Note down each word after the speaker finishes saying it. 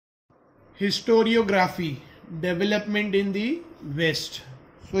Historiography Development in the West.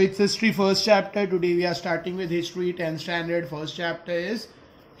 So it's history first chapter. Today we are starting with history 10th standard. First chapter is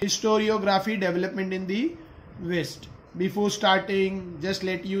Historiography Development in the West. Before starting, just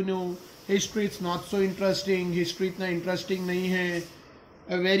let you know, history is not so interesting. History इतना interesting नहीं है.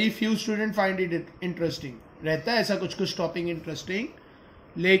 A very few students find it interesting. रहता है ऐसा कुछ कुछ topic interesting,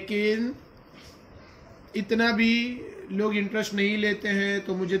 लेकिन इतना भी लोग इंटरेस्ट नहीं लेते हैं.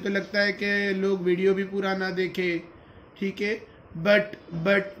 तो मुझे तो लगता है कि लोग वीडियो भी पूरा ना देखें, ठीक है.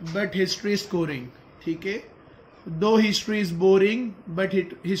 बट हिस्ट्री इज स्कोरिंग, ठीक है. दो history is boring but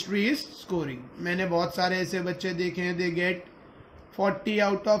history is scoring. मैंने बहुत सारे ऐसे बच्चे देखे हैं, they get 40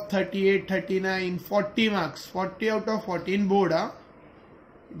 out of 38, 39, 40 marks, 40 out of 14 board.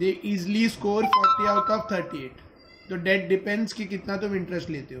 They easily score 40 out of 38. तो डेट डिपेंड्स कि कितना तुम इंटरेस्ट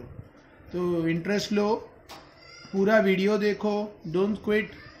लेते हो. तो इंटरेस्ट लो, पूरा वीडियो देखो, डोंट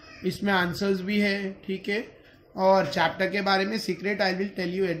क्विट. इसमें आंसर्स भी है, ठीक है. और चैप्टर के बारे में secret I will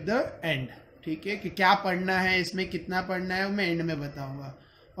tell you at the end, ठीक है, कि क्या पढ़ना है, इसमें कितना पढ़ना है, वो मैं एंड में बताऊंगा.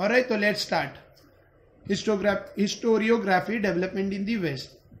 ऑलराइट, तो let's start. Historiography development in the waste.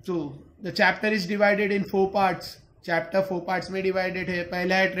 So the chapter is divided in 4 parts. Chapter 4 parts में डिवाइडेड है.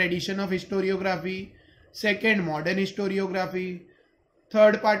 पहला है tradition of historiography, second modern historiography,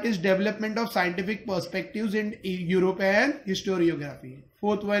 third part is development of scientific perspectives in European historiography,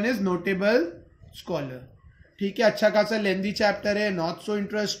 fourth one is notable scholar. ठीक है, अच्छा खासा लेंदी chapter है, not so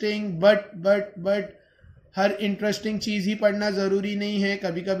interesting, but her interesting चीज ही पढ़ना जरूरी नहीं है,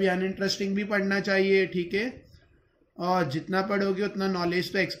 कभी कभी अनइंटरेस्टिंग भी पढ़ना चाहिए, ठीक है. और जितना पढ़ोगे उतना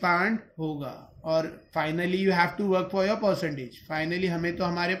नॉलेज तो एक्सपांड होगा. और finally you have to work for your percentage. Finally हमें तो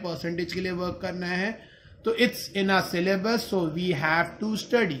हमारे परसेंटेज के लिए वर्क करना है. तो it's in our syllabus, so we have to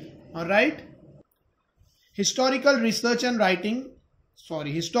study. Alright. Historical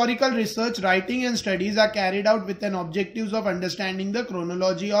research, writing and studies are carried out with an objectives of understanding the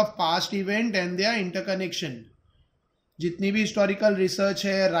chronology of past event and their interconnection. जितनी भी historical research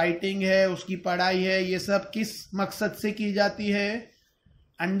है, writing है, उसकी पढ़ाई है, ये सब किस मकसद से की जाती है?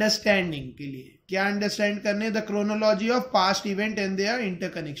 अंडरस्टैंडिंग के लिए. क्या अंडरस्टैंड करने? The chronology of past event and there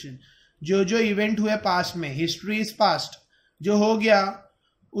interconnection. जो जो इवेंट हुए पास्ट में, हिस्ट्री इज पास्ट, जो हो गया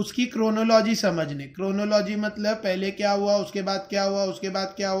उसकी क्रोनोलॉजी समझने. क्रोनोलॉजी मतलब पहले क्या हुआ, उसके बाद क्या हुआ, उसके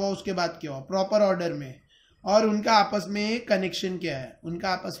बाद क्या हुआ, उसके बाद क्या हुआ, प्रॉपर ऑर्डर में, और उनका आपस में कनेक्शन क्या है, उनका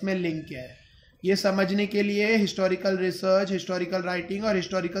आपस में लिंक क्या है, ये समझने के लिए हिस्टोरिकल रिसर्च, हिस्टोरिकल राइटिंग और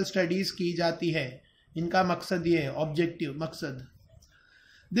हिस्टोरिकल स्टडीज की जाती है. इनका मकसद ये है, ऑब्जेक्टिव मकसद.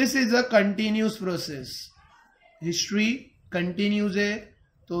 This is a continuous process. History continuous है,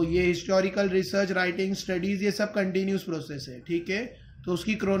 तो ये हिस्टोरिकल रिसर्च, राइटिंग, स्टडीज, ये सब कंटिन्यूस प्रोसेस है, ठीक है. तो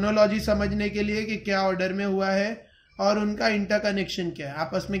उसकी क्रोनोलॉजी समझने के लिए कि क्या ऑर्डर में हुआ है और उनका इंटरकनेक्शन क्या है,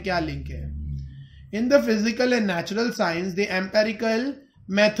 आपस में क्या लिंक है. In the physical and natural science the empirical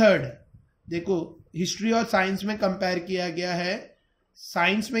method. देखो, हिस्ट्री और साइंस में कंपेयर किया गया है.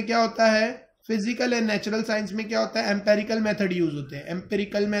 साइंस में क्या होता है, फिजिकल एंड नेचुरल साइंस में क्या होता है, एम्पेरिकल मेथड यूज होते हैं.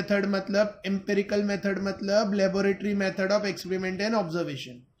 एम्पेरिकल मेथड मतलब laboratory method of experiment and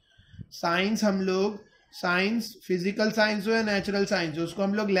observation. Science physical science हो या नेचुरल साइंस हो, उसको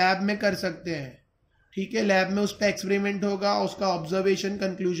हम लोग लैब में कर सकते हैं, ठीक है. लैब में उस पर एक्सपेरिमेंट होगा, उसका ऑब्जर्वेशन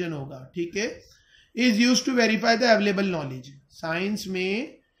कंक्लूजन होगा, ठीक है. Is use to verify the available knowledge. Science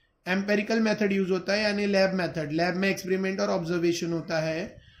में एम्पेरिकल मेथड यूज होता है, यानी लैब मेथड. लैब में एक्सपेरिमेंट और ऑब्जर्वेशन होता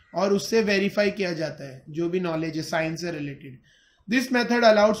है और उससे वेरीफाई किया जाता है जो भी नॉलेज है साइंस से related. This method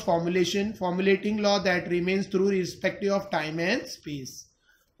अलाउड्स formulating law that remains through respective of time and space.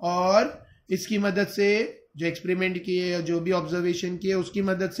 और इसकी मदद से जो एक्सपेरिमेंट किए या जो भी ऑब्जर्वेशन किए, उसकी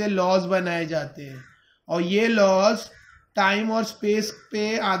मदद से लॉज बनाए जाते हैं. और ये लॉज टाइम और स्पेस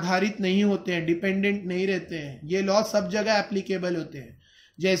पे आधारित नहीं होते हैं, डिपेंडेंट नहीं रहते हैं. ये लॉज सब जगह एप्लीकेबल होते हैं.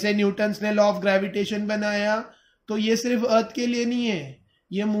 जैसे न्यूटन्स ने लॉ ऑफ ग्रेविटेशन बनाया, तो ये सिर्फ अर्थ के लिए नहीं है,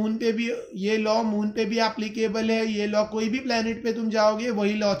 ये मून पे भी, ये लॉ मून पे भी एप्लीकेबल है. ये लॉ कोई भी प्लेनेट पे तुम जाओगे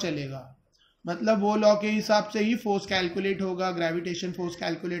वही लॉ चलेगा. मतलब वो लॉ के हिसाब से ही फोर्स कैलकुलेट होगा, ग्रेविटेशन फोर्स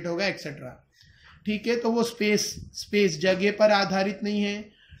कैलकुलेट होगा, एक्सेट्रा, ठीक है. तो वो स्पेस जगह पर आधारित नहीं है.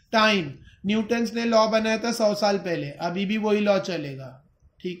 टाइम, न्यूटन्स ने लॉ बनाया था 100 साल पहले, अभी भी वही लॉ चलेगा,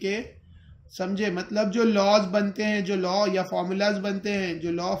 ठीक है. समझे? मतलब जो लॉज बनते हैं, जो लॉ या फॉर्मूलाज बनते हैं,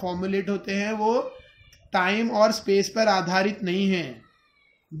 जो लॉ फॉर्मुलेट होते हैं, वो टाइम और स्पेस पर आधारित नहीं है.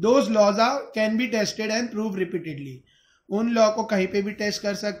 Those laws can be tested and prove repeatedly. उन लॉ को कहीं पे भी टेस्ट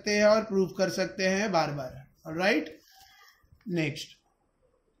कर सकते हैं और प्रूव कर सकते हैं बार बार. Alright. Next,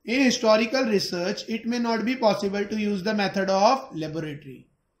 in historical research it may not be possible to use the method of laboratory.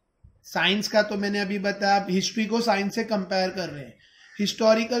 Science का तो मैंने अभी बताया, हिस्ट्री को साइंस से कंपेयर कर रहे हैं.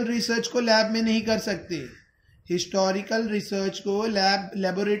 हिस्टोरिकल रिसर्च को लैब में नहीं कर सकते। हिस्टोरिकल रिसर्च को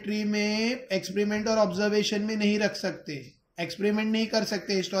लेबोरेटरी में एक्सपेरिमेंट और ऑब्जर्वेशन में नहीं रख सकते। एक्सपेरिमेंट नहीं कर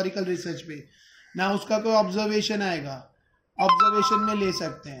सकते हिस्टोरिकल रिसर्च पे, ना उसका कोई ऑब्जर्वेशन आएगा, ऑब्जर्वेशन में ले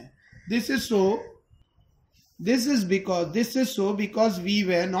सकते हैं। This is so because we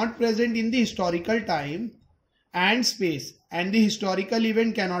were not present in the historical time and space and the historical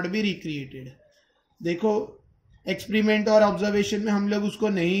event can not be recreated. देखो, एक्सपेरिमेंट और ऑब्जर्वेशन में हम लोग उसको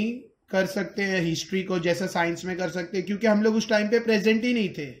नहीं कर सकते हैं हिस्ट्री को, जैसा साइंस में कर सकते हैं, क्योंकि हम लोग उस टाइम पे प्रेजेंट ही नहीं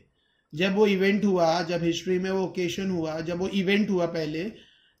थे जब वो इवेंट हुआ, जब हिस्ट्री में वो ओकेशन हुआ, जब वो इवेंट हुआ। पहले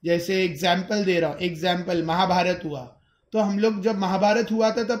जैसे एग्जाम्पल दे रहा हूँ, एग्जाम्पल महाभारत हुआ, तो हम लोग जब महाभारत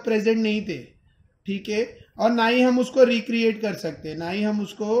हुआ था तब प्रेजेंट नहीं थे, ठीक है, और ना ही हम उसको रिक्रिएट कर सकते, ना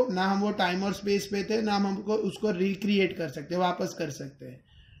हम वो टाइम और स्पेस पे थे, ना हम हमको उसको रिक्रिएट कर सकते, वापस कर सकते हैं,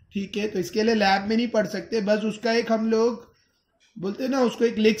 ठीक है। तो इसके लिए लैब में नहीं पढ़ सकते, बस उसका एक हम लोग बोलते हैं ना, उसको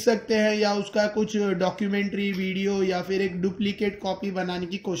एक लिख सकते हैं या उसका कुछ डॉक्यूमेंट्री वीडियो या फिर एक डुप्लीकेट कॉपी बनाने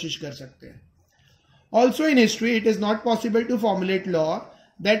की कोशिश कर सकते हैं। Also in history it is not possible to formulate law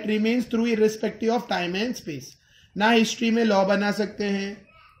that remains through irrespective of time and space. ना हिस्ट्री में लॉ बना सकते हैं,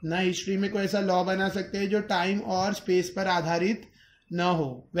 ना हिस्ट्री में कोई ऐसा लॉ बना सकते हैं जो टाइम और स्पेस पर आधारित ना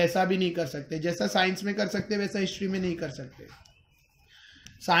हो, वैसा भी नहीं कर सकते। जैसा साइंस में कर सकते वैसा हिस्ट्री में नहीं कर सकते।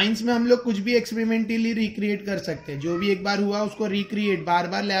 साइंस में हम लोग कुछ भी एक्सपेरिमेंटली रिक्रिएट कर सकते हैं, जो भी एक बार हुआ उसको रिक्रिएट बार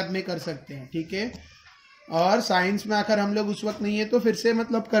बार लैब में कर सकते हैं, ठीक है। और साइंस में आकर हम लोग उस वक्त नहीं है तो फिर से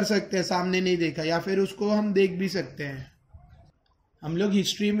मतलब कर सकते हैं, सामने नहीं देखा, या फिर उसको हम देख भी सकते हैं। हम लोग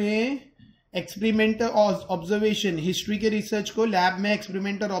हिस्ट्री में एक्सपेरिमेंट और ऑब्जर्वेशन, हिस्ट्री के रिसर्च को लैब में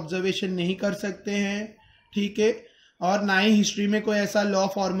एक्सपेरिमेंट और ऑब्जर्वेशन नहीं कर सकते हैं, ठीक है, और ना ही हिस्ट्री में कोई ऐसा लॉ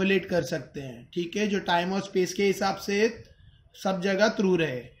फॉर्मुलेट कर सकते हैं, ठीक है, जो टाइम और स्पेस के हिसाब से सब जगह ट्रू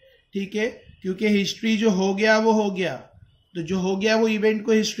रहे, ठीक है। क्योंकि हिस्ट्री जो हो गया वो हो गया, तो जो हो गया वो इवेंट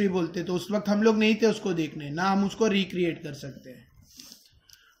को हिस्ट्री बोलते, तो उस वक्त हम लोग नहीं थे उसको देखने, ना हम उसको रिक्रिएट कर सकते हैं।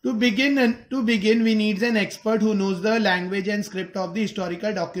 To begin, we need an expert who knows the language and script of the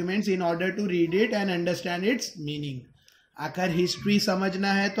historical documents in order to read it and understand its meaning. आखिर हिस्ट्री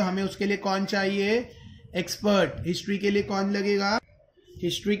समझना है तो हमें उसके लिए कौन चाहिए? एक्सपर्ट। हिस्ट्री के लिए कौन लगेगा?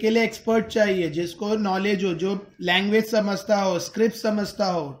 हिस्ट्री के लिए एक्सपर्ट चाहिए, जिसको नॉलेज हो, जो लैंग्वेज समझता हो, स्क्रिप्ट समझता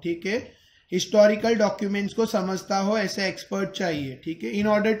हो, ठीक है, हिस्टोरिकल डॉक्यूमेंट्स को समझता हो, ऐसे एक्सपर्ट चाहिए, ठीक है। In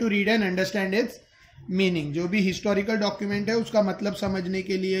order to read and understand it's meaning, जो भी हिस्टोरिकल डॉक्यूमेंट है उसका मतलब समझने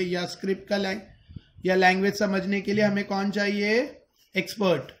के लिए या स्क्रिप्ट का या लैंग्वेज समझने के लिए हमें कौन चाहिए?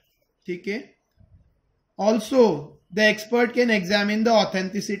 एक्सपर्ट, ठीक है। Also the expert can examine the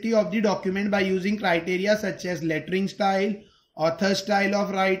authenticity of the document by using criteria such as lettering style, author style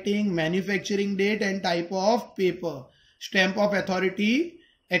of writing, manufacturing date and type of paper, stamp of authority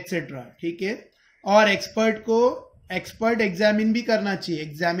etcetera, ठीक है। और expert examine भी करना चाहिए।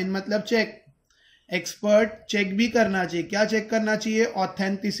 Examine मतलब check, expert check भी करना चाहिए। क्या चेक करना चाहिए?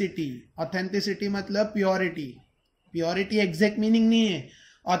 ऑथेंटिसिटी। ऑथेंटिसिटी मतलब प्योरिटी। प्योरिटी एग्जैक्ट मीनिंग नहीं है।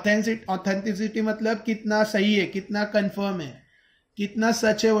 ऑथेंटिसिटी मतलब कितना सही है, कितना कंफर्म है, कितना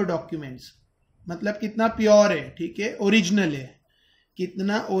सच है वो डॉक्यूमेंट्स, मतलब कितना प्योर है, ठीक है, ओरिजिनल है,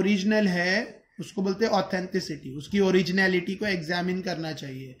 कितना ओरिजिनल है उसको बोलते हैं ऑथेंटिसिटी। उसकी ओरिजिनलिटी को एग्जामिन करना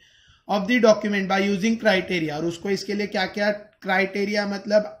चाहिए of the document by using criteria. और उसको इसके लिए क्या क्या क्राइटेरिया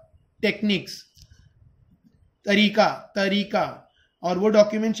मतलब टेक्निक्स, तरीका। और वो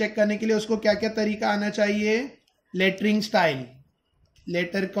डॉक्यूमेंट चेक करने के लिए उसको क्या क्या तरीका आना चाहिए? लेटरिंग स्टाइल,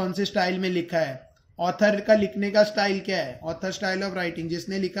 लेटर कौन से स्टाइल में लिखा है, ऑथर का लिखने का स्टाइल क्या है, ऑथर स्टाइल ऑफ राइटिंग,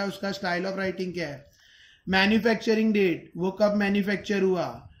 जिसने लिखा है उसका स्टाइल ऑफ राइटिंग क्या है, मैन्युफैक्चरिंग डेट, वो कब मैन्युफैक्चर हुआ,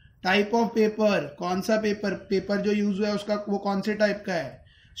 टाइप ऑफ पेपर, कौन सा पेपर जो यूज हुआ है उसका वो कौन से टाइप का है,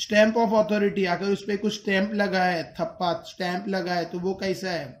 स्टैम्प ऑफ अथॉरिटी, अगर उस पर कुछ स्टैम्प लगा है, थप्पा स्टैम्प लगा है तो वो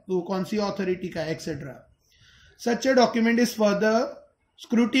कैसा है, तो कौन सी अथॉरिटी का है, etcetera. Such a document is further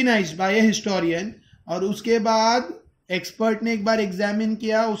scrutinized by a historian। और उसके बाद एक्सपर्ट ने एक बार एग्जामिन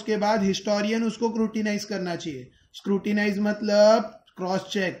किया, उसके बाद हिस्टोरियन उसको स्क्रूटिनाइज करना चाहिए। स्क्रूटिनाइज मतलब क्रॉस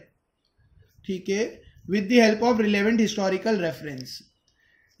चेक, ठीक है, with the help of relevant historical reference.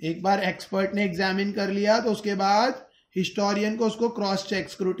 एक बार एक्सपर्ट ने एग्जामिन कर लिया तो उसके बाद हिस्टोरियन को उसको क्रॉस चेक,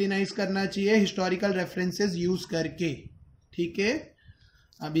 स्क्रूटिनाइज करना चाहिए हिस्टोरिकल रेफरेंसेस यूज करके, ठीक है।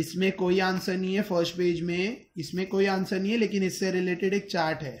 अब इसमें कोई आंसर नहीं है, फर्स्ट पेज में इसमें कोई आंसर नहीं है, लेकिन इससे रिलेटेड एक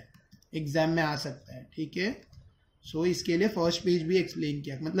चार्ट है, एग्जाम में आ सकता है, ठीक है। सो इसके लिए फर्स्ट पेज भी एक्सप्लेन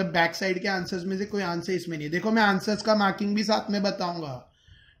किया, मतलब बैक साइड के आंसर्स में से कोई आंसर इसमें नहीं है। देखो मैं आंसर्स का मार्किंग भी साथ में बताऊंगा,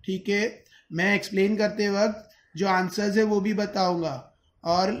 ठीक है, मैं एक्सप्लेन करते वक्त जो आंसर्स है वो भी बताऊंगा।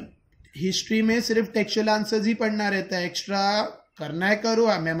 और हिस्ट्री में सिर्फ टेक्सचुअल आंसर्स ही पढ़ना रहता है, एक्स्ट्रा करना है करो,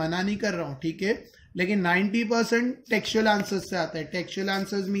 मैं मना नहीं कर रहा हूँ, ठीक है। लेकिन 90% टेक्सचुअल आंसर्स से आता है। Textual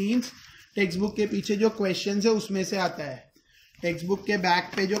answers means text book के पीछे जो क्वेश्चंस है उसमें से आता है। टेक्स्ट बुक के बैक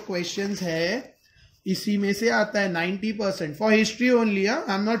पे जो क्वेश्चंस है इसी में से आता है 90%। For history only,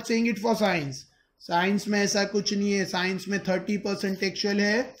 I am not saying it for science. Science में ऐसा कुछ नहीं है। साइंस में 30% टेक्सचुअल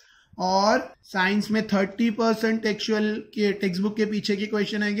है और साइंस में 30% टेक्सचुअल के टेक्स्ट बुक के पीछे के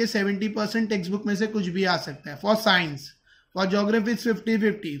क्वेश्चन आएंगे, 70% टेक्स्ट बुक में से कुछ भी आ सकता है for science. For geography is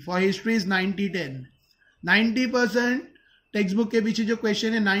 50-50, for history is 90-10। 90% text book के पीछे जो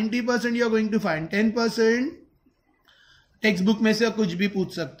क्वेश्चन है 90% you are going to find, 10% text book में से कुछ भी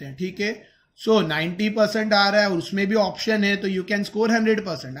पूछ सकते हैं, ठीक है। सो 90% आ रहा है और उसमें भी ऑप्शन है तो यू कैन स्कोर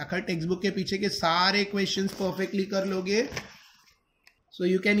 100%। अगर टेक्स्ट बुक के पीछे के सारे क्वेश्चंस परफेक्टली कर लोगे so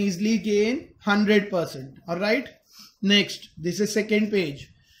you can easily gain 100%. all right, next, this is second page.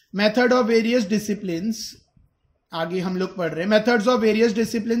 Method of various disciplines. आगे हम लोग पढ़ रहे हैं methods of various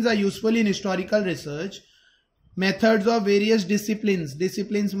disciplines are useful in historical research. Methods of various disciplines,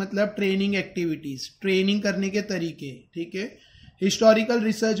 disciplines मतलब training activities, training करने के तरीके, ठीक है। हिस्टोरिकल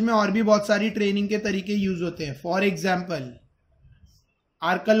रिसर्च में और भी बहुत सारी ट्रेनिंग के तरीके यूज होते हैं। फॉर एग्जाम्पल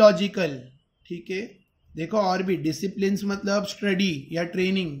आर्कोलॉजिकल, ठीक है। देखो और भी डिसिप्लिन्स मतलब स्टडी या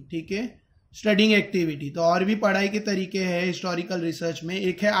ट्रेनिंग, ठीक है, स्टडिंग एक्टिविटी। तो और भी पढ़ाई के तरीके हैं हिस्टोरिकल रिसर्च में।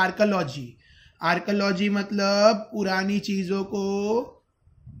 एक है आर्कोलॉजी। आर्कोलॉजी मतलब पुरानी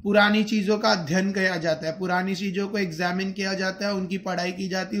चीजों का अध्ययन किया जाता है, पुरानी चीजों को एग्जामिन किया जाता है, उनकी पढ़ाई की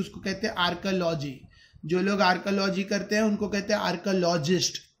जाती है, उसको कहते हैं आर्कोलॉजी। जो लोग आर्कोलॉजी करते हैं उनको कहते हैं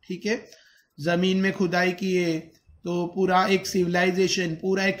आर्कोलॉजिस्ट, ठीक है। जमीन में खुदाई किए तो पूरा एक सिविलाइजेशन,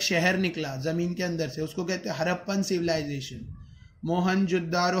 पूरा एक शहर निकला जमीन के अंदर से, उसको कहते हैं हड़प्पन सिविलाइजेशन।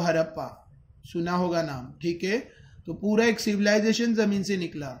 मोहनजोदारो हड़प्पा सुना होगा नाम, ठीक है। तो पूरा एक सिविलाइजेशन जमीन से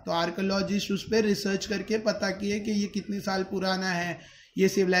निकला, तो आर्कोलॉजिस्ट उस पर रिसर्च करके पता किए कि ये कितने साल पुराना है, ये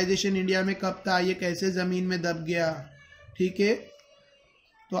सिविलाइजेशन इंडिया में कब था, ये कैसे जमीन में दब गया, ठीक है।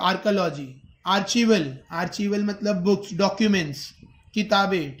 तो आर्कोलॉजी। आर्चीवल मतलब बुक्स, डॉक्यूमेंट्स,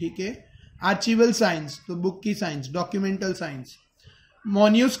 किताबें, ठीक है। आर्चिवल साइंस तो बुक की साइंस, डॉक्यूमेंटल साइंस।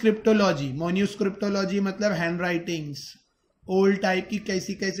 मोन्यूस्क्रिप्टोलॉजी मतलब हैंड राइटिंग्स, ओल्ड टाइप की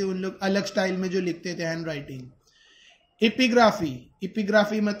कैसे उन लोग अलग स्टाइल में जो लिखते थे हैंड राइटिंग।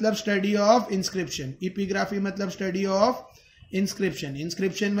 इपिग्राफी मतलब स्टडी ऑफ इंस्क्रिप्शन। इपिग्राफी मतलब स्टडी ऑफ इंस्क्रिप्शन।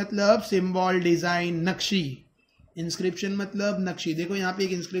 इंस्क्रिप्शन मतलब सिंबल, डिजाइन, नक्शी। इंस्क्रिप्शन मतलब नक्शी। देखो यहाँ पे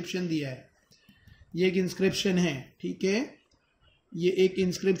एक इंस्क्रिप्शन दिया है, ये एक इंस्क्रिप्शन है, ठीक है। ये एक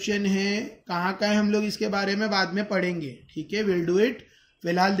इंस्क्रिप्शन है, कहाँ का है हम लोग इसके बारे में बाद में पढ़ेंगे, ठीक है, विल डू इट।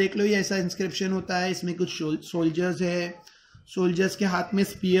 फिलहाल देख लो ये ऐसा इंस्क्रिप्शन होता है, इसमें कुछ सोल्जर्स है, सोल्जर्स के हाथ में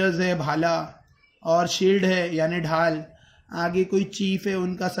स्पीयर्स है, भाला, और शील्ड है यानी ढाल। आगे कोई चीफ है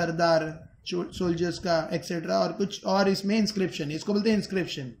उनका, सरदार सोल्जर्स का, एक्सेट्रा, और कुछ और इसमें इंस्क्रिप्शन, इसको बोलते हैं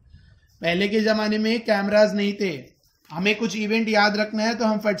इंस्क्रिप्शन। पहले के जमाने में कैमराज नहीं थे, हमें कुछ इवेंट याद रखना है तो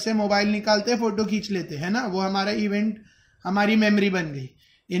हम फट से मोबाइल निकालते, फोटो खींच लेते है ना, वो हमारा इवेंट, हमारी मेमोरी बन गई।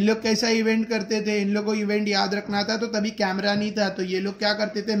 इन लोग कैसा इवेंट करते थे, इन लोगों को इवेंट याद रखना था तो तभी कैमरा नहीं था, तो ये लोग क्या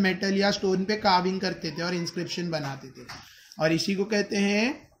करते थे, मेटल या स्टोन पे कार्विंग करते थे और इंस्क्रिप्शन बनाते थे, और इसी को कहते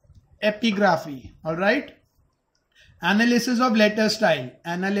हैं epigraphy. Alright. Analysis of letter style.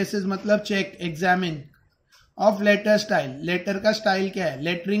 Analysis मतलब check, examine of letter style. Letter का स्टाइल क्या है,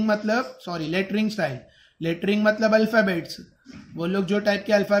 लेटरिंग स्टाइल। लेटरिंग मतलब अल्फाबेट्स, वो लोग जो टाइप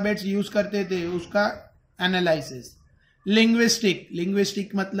के अल्फाबेट्स यूज करते थे उसका एनालिसिस।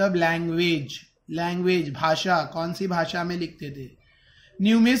 लिंग्विस्टिक मतलब लैंग्वेज, भाषा, कौन सी भाषा में लिखते थे।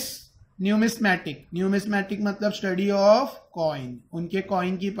 न्यूमिस्मैटिक मतलब स्टडी ऑफ कॉइन, उनके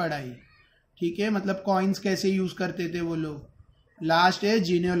कॉइन की पढ़ाई, ठीक है, मतलब कॉइन्स कैसे यूज करते थे वो लोग। लास्ट है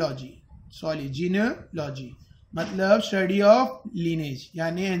जीनियोलॉजी मतलब स्टडी ऑफ लीनेज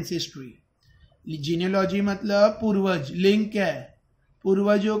यानी एंसेस्ट्री। जीनियोलॉजी मतलब पूर्वज, लिंक क्या है,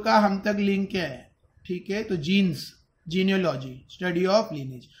 पूर्वजों का हम तक लिंक क्या है, ठीक है, तो जीनियोलॉजी, स्टडी ऑफ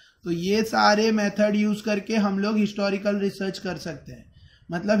लीनेज। तो ये सारे मेथड यूज करके हम लोग हिस्टोरिकल रिसर्च कर सकते हैं,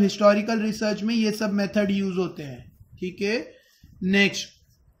 मतलब हिस्टोरिकल रिसर्च में ये सब मेथड यूज होते हैं, ठीक है। Next,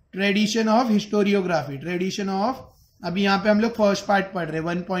 tradition of historiography. अभी यहाँ पे हम लोग फर्स्ट पार्ट पढ़ रहे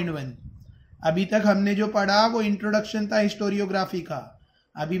 1.1। अभी तक हमने जो पढ़ा वो इंट्रोडक्शन था हिस्टोरियोग्राफी का।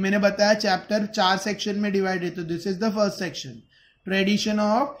 अभी मैंने बताया चैप्टर 4 सेक्शन में डिवाइड है, तो this is the first section, tradition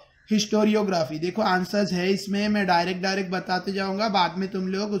of historiography. देखो आंसर्स है इसमें, मैं डायरेक्ट बताते जाऊंगा, बाद में तुम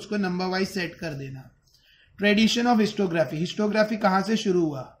लोग उसको नंबर वाइज सेट कर देना। Tradition of historiography. हिस्टोग्राफी कहाँ से शुरू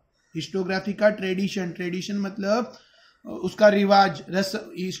हुआ, हिस्टोग्राफी का ट्रेडिशन मतलब उसका रिवाज,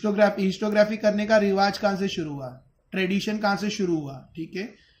 हिस्टोग्राफी करने का रिवाज कहाँ से शुरू हुआ, ट्रेडिशन कहाँ से शुरू हुआ, ठीक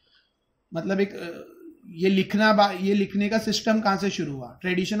है, मतलब एक ये लिखने का सिस्टम कहाँ से शुरू हुआ,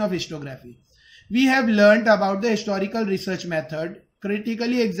 tradition of historiography. We have learnt about the historical research method,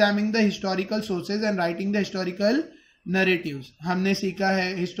 critically examining the historical sources and writing the historical narratives. हमने सीखा है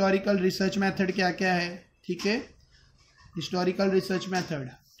historical research method क्या क्या है, ठीक है, historical research method,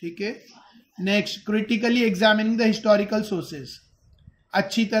 ठीक है. Next, critically examining the historical sources,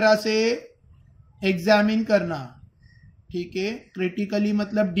 अच्छी तरह से एग्जामिन करना, ठीक है. क्रिटिकली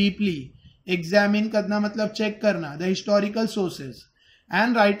मतलब डीपली, एग्जामिन करना मतलब चेक करना, the historical sources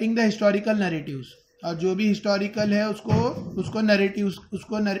and writing the historical narratives, और जो भी हिस्टोरिकल है उसको नरेटिव्स,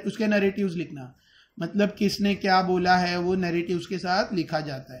 उसके नरेटिव्स लिखना, मतलब किसने क्या बोला है वो नरेटिव्स के साथ लिखा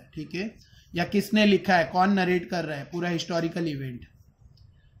जाता है, ठीक है, या किसने लिखा है, कौन नरेट कर रहा है पूरा historical event.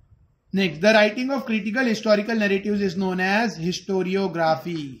 Next, the writing of critical historical narratives is known as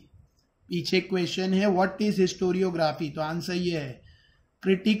historiography. पीछे क्वेश्चन है व्हाट इज हिस्टोरियोग्राफी, तो आंसर ये है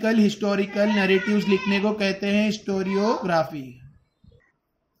क्रिटिकल हिस्टोरिकल नरेटिव्स लिखने को कहते हैं historiography.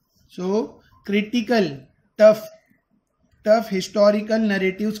 So critical tough historical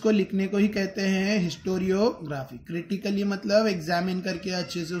narratives को लिखने को ही कहते हैं हिस्टोरियोग्राफी. क्रिटिकली मतलब एग्जामिन करके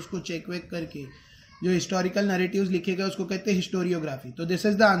अच्छे से उसको चेक वेक करके जो हिस्टोरिकल नरेटिव्स लिखेगा उसको कहते हैं हिस्टोरियोग्राफी. तो this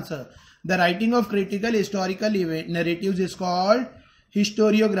is the answer. The writing of critical historical narratives is called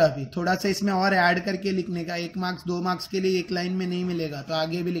historiography. थोड़ा सा इसमें और ऐड करके लिखने का, 1 मार्क्स 2 मार्क्स के लिए एक लाइन में नहीं मिलेगा, तो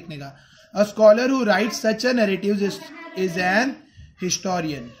आगे भी लिखने का. A scholar who right such a narratives is an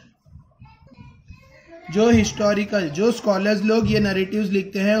historian. जो स्कॉलर्स लोग ये नरेटिव्स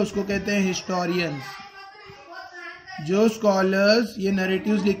लिखते हैं उसको कहते हैं हिस्टोरियंस. जो स्कॉलर्स ये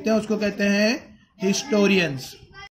नरेटिव्स लिखते हैं उसको कहते हैं हिस्टोरियंस.